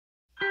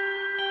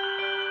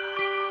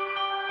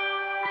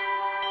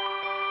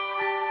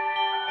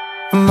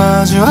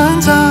마주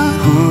앉아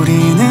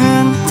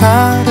우리는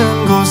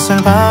다른 곳을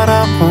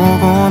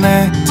바라보곤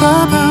해.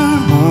 답을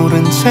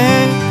모른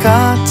채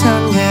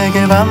같은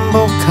얘기를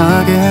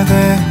반복하게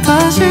돼.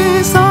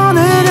 다시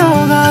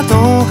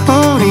써내려가도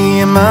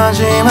우리의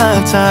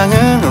마지막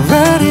장은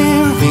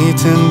already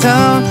written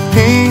down.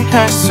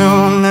 피할 수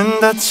없는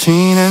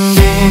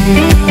닫히엔딩.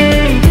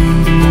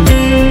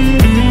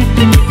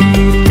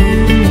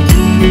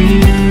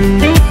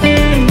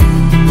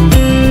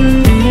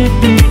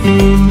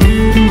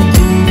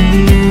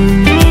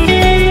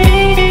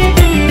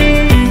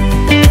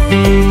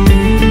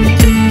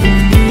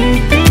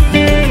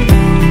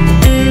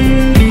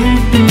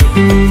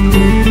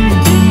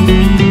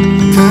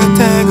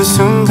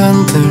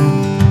 순간들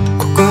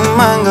꼭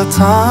꿈만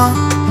같아.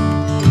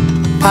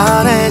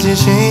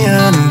 바래지지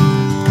않은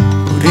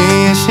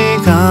우리의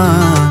시간.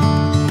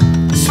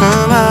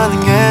 수많은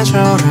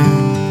계절을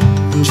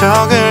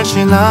흔적을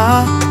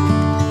지나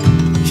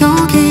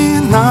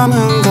여기에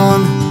남은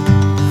건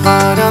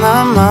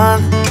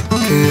아련함만.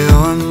 그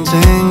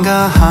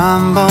언젠가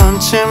한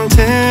번쯤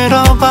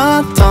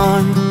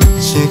들어봤던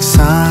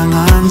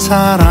식상한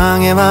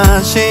사랑의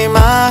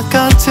마지막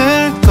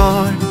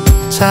같을걸.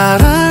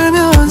 잘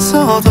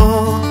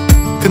알면서도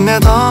끝내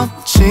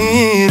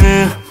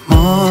덮지를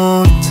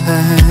못해.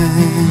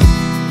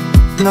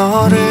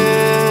 너를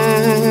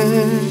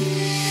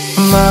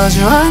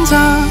마주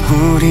앉아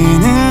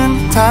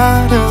우리는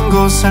다른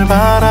곳을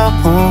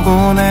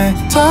바라보곤 해.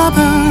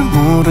 답을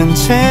모른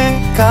채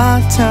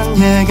같은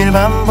얘기를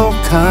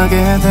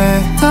반복하게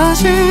돼.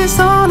 다시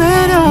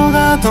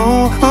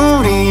써내려가도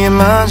우리의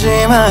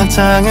마지막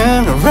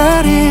장은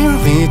already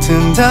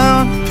written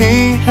down.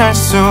 피할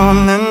수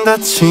없는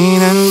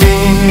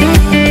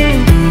닫히엔딩.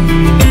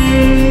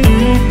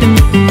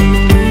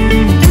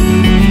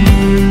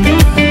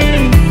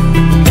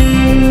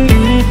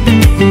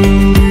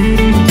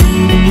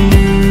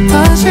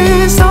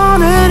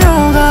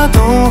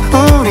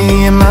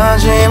 우리의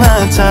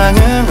마지막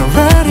장은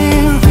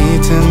already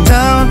written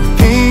down.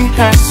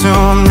 피할 수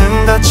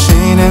없는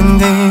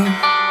닫히엔딩.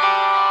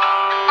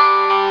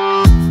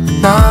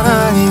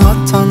 나란히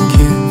걷던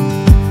길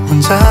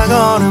혼자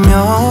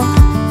걸으며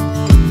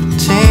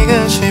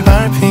지그시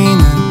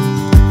밟히는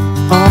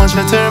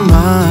어제들만.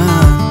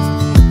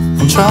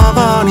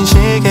 멈춰버린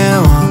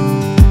시계와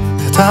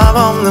대답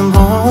없는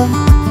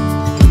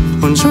봄.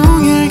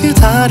 온종일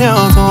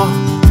기다려도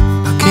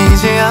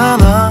바뀌지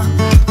않아.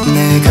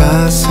 내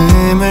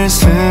가슴을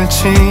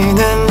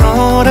스치는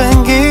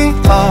오랜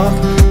기억.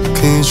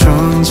 그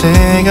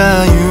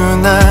존재가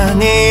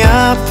유난히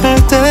아플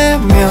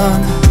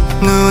때면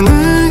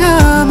눈을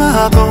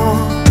감아도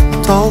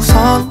더욱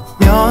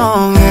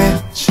선명해지는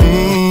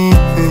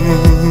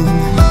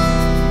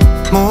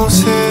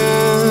모습.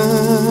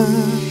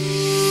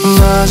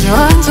 마주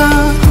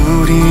앉아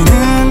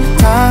우리는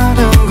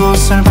다른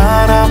곳을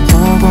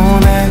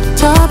바라보곤 해.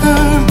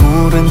 답을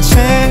모른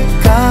채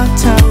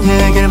같은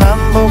얘기를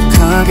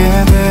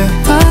반복하게 돼.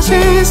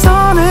 다시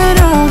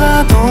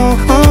써내려가도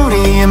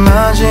우리의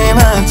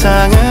마지막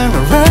장은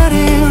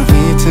already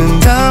written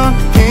down.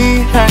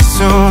 피할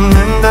수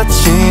없는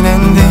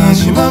닫히엔딩.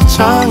 마지막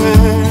장을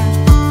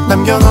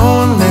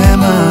남겨놓은 내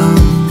맘.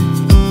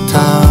 다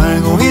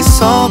알고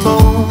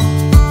있어도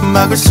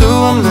막을 수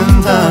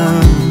없는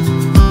담.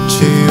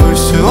 지울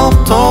수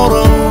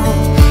없도록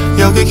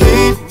여기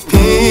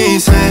깊이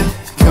새겨진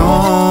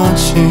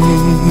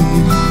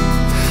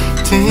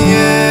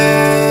뒤에.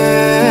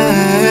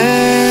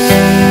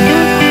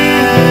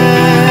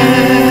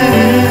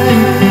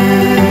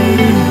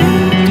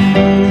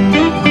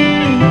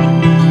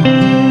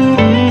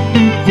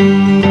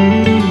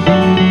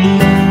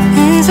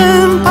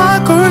 이젠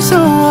바꿀 수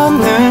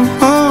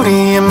없는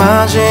우리의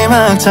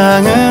마지막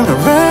장은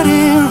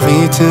already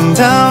written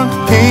down.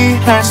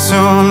 피할 수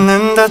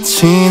없는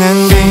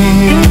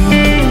닫히엔딩.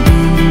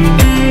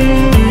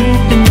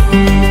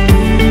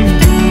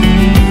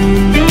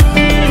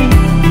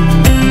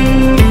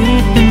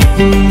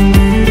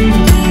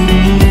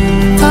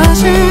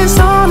 다시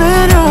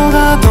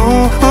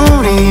써내려가도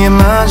우리의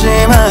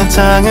마지막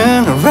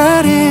장은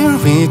already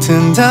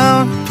written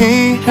down.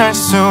 피할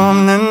수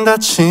없는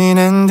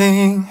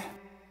닫히엔딩.